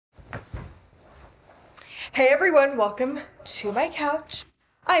Hey everyone, welcome to my couch.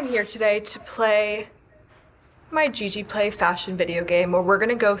 I'm here today to play my Gigi Play fashion video game where we're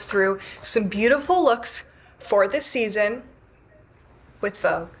gonna go through some beautiful looks for this season with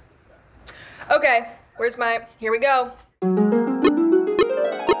Vogue. Okay, here we go.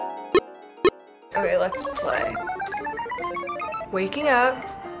 Okay, let's play. Waking up.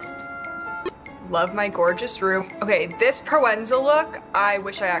 Love my gorgeous room. Okay, this Proenza look, I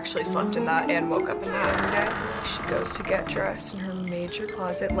wish I actually slept in that and woke up in the other day. She goes to get dressed in her major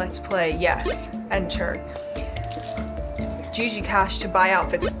closet. Let's play. Yes. Enter. Gigi Cash to buy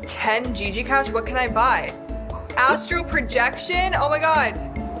outfits. 10 Gigi Cash? What can I buy? Astral projection? Oh my god.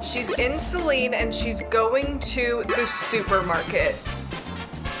 She's in Celine and she's going to the supermarket.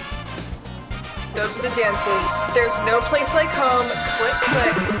 Those are the dances. There's no place like home. Click,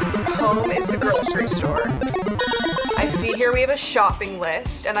 click. Home is the grocery store. I see here we have a shopping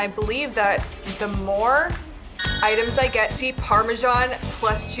list, and I believe that the more items I get, see, Parmesan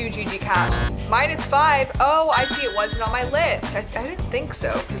plus 2 Gigi Cash. -5. Oh, I see, it wasn't on my list. I didn't think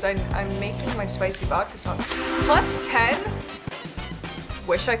so, because I'm making my spicy vodka sauce. +10?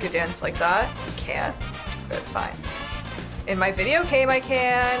 Wish I could dance like that. Can't, but it's fine. In my video game, I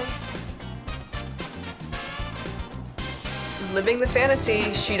can. Living the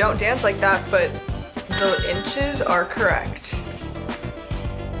fantasy, she don't dance like that, but the inches are correct.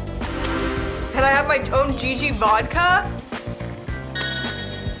 Can I have my own Gigi vodka?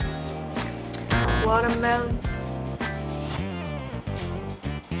 Watermelon.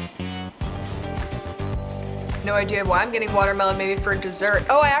 No idea why I'm getting watermelon, maybe for dessert.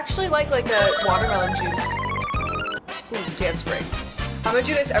 Oh, I actually like a watermelon juice. Ooh, dance break. I'm gonna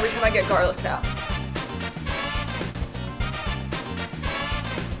do this every time I get garlic now.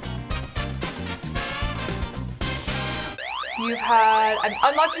 You've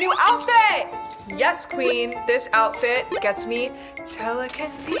unlocked a new outfit! Yes, queen. This outfit gets me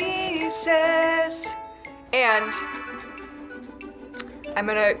telekinesis. And I'm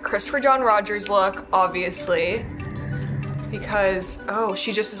gonna Christopher John Rogers look, obviously. Because, oh,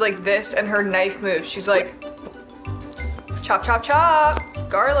 she just is like this and her knife moves. She's like, chop, chop, chop,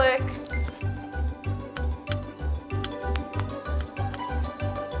 garlic.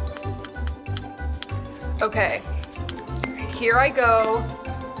 Okay. Here I go,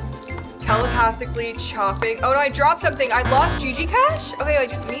 telepathically chopping. Oh no, I dropped something. I lost Gigi Cash? Okay, I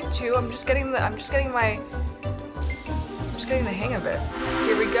didn't mean to. I'm just getting the hang of it.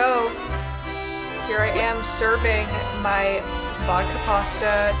 Here we go. Here I am serving my vodka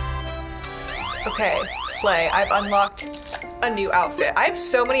pasta. Okay, play. I've unlocked a new outfit. I have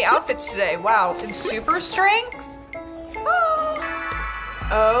so many outfits today. Wow, in super strength?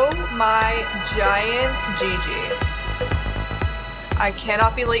 Oh my giant Gigi. I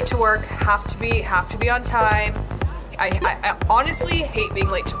cannot be late to work, have to be on time. I honestly hate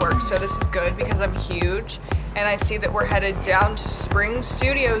being late to work, so this is good because I'm huge. And I see that we're headed down to Spring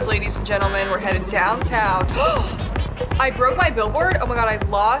Studios, ladies and gentlemen. We're headed downtown. I broke my billboard. Oh my god, I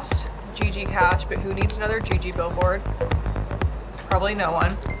lost Gigi Cash, but who needs another Gigi billboard? Probably no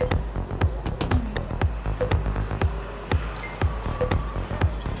one.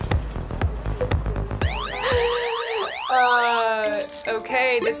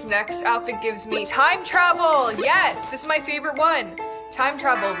 Okay, this next outfit gives me time travel. Yes, this is my favorite one. Time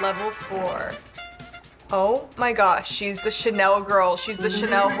travel, level 4. Oh my gosh, she's the Chanel girl. She's the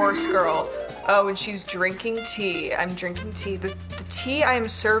Chanel horse girl. Oh, and she's drinking tea. I'm drinking tea. The tea I am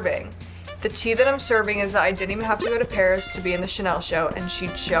serving. The tea that I'm serving is that I didn't even have to go to Paris to be in the Chanel show, and she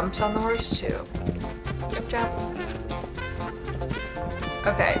jumps on the horse too. Jump, jump.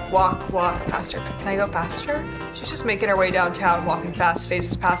 Okay, walk faster. Can I go faster? She's just making her way downtown, walking fast,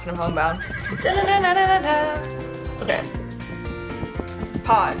 phases past, and I'm homebound. Okay.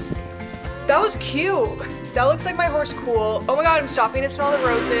 Pause. That was cute. That looks like my horse cool. Oh my god, I'm stopping to smell the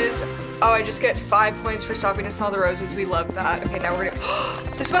roses. Oh, I just get 5 points for stopping to smell the roses. We love that. Okay, now we're gonna...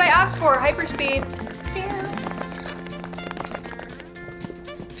 This is what I asked for, hyperspeed.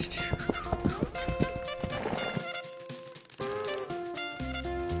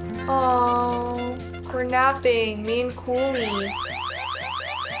 Oh, we're napping, me and Cooley.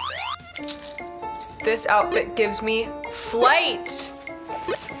 This outfit gives me flight.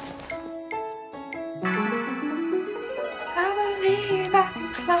 I believe I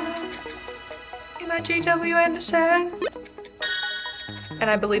can fly in my GW Anderson. And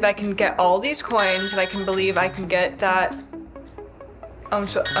I believe I can get all these coins, and I can believe I can get that.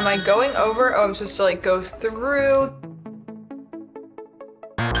 Am I going over? Oh, I'm supposed to like go through.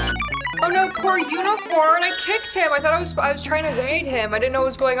 Oh no, poor unicorn. I kicked him. I thought I was trying to raid him. I didn't know what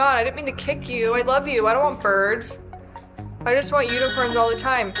was going on. I didn't mean to kick you. I love you. I don't want birds. I just want unicorns all the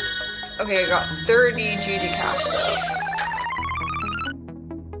time. Okay, I got 30 Gigi cash though.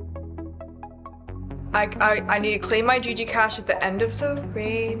 I need to claim my Gigi cash at the end of the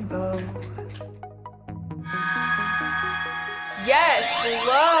rainbow. Yes,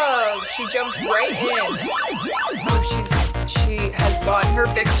 look, she jumped right in. Oh, she has gotten her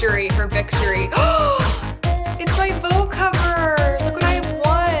victory, It's my Vogue cover.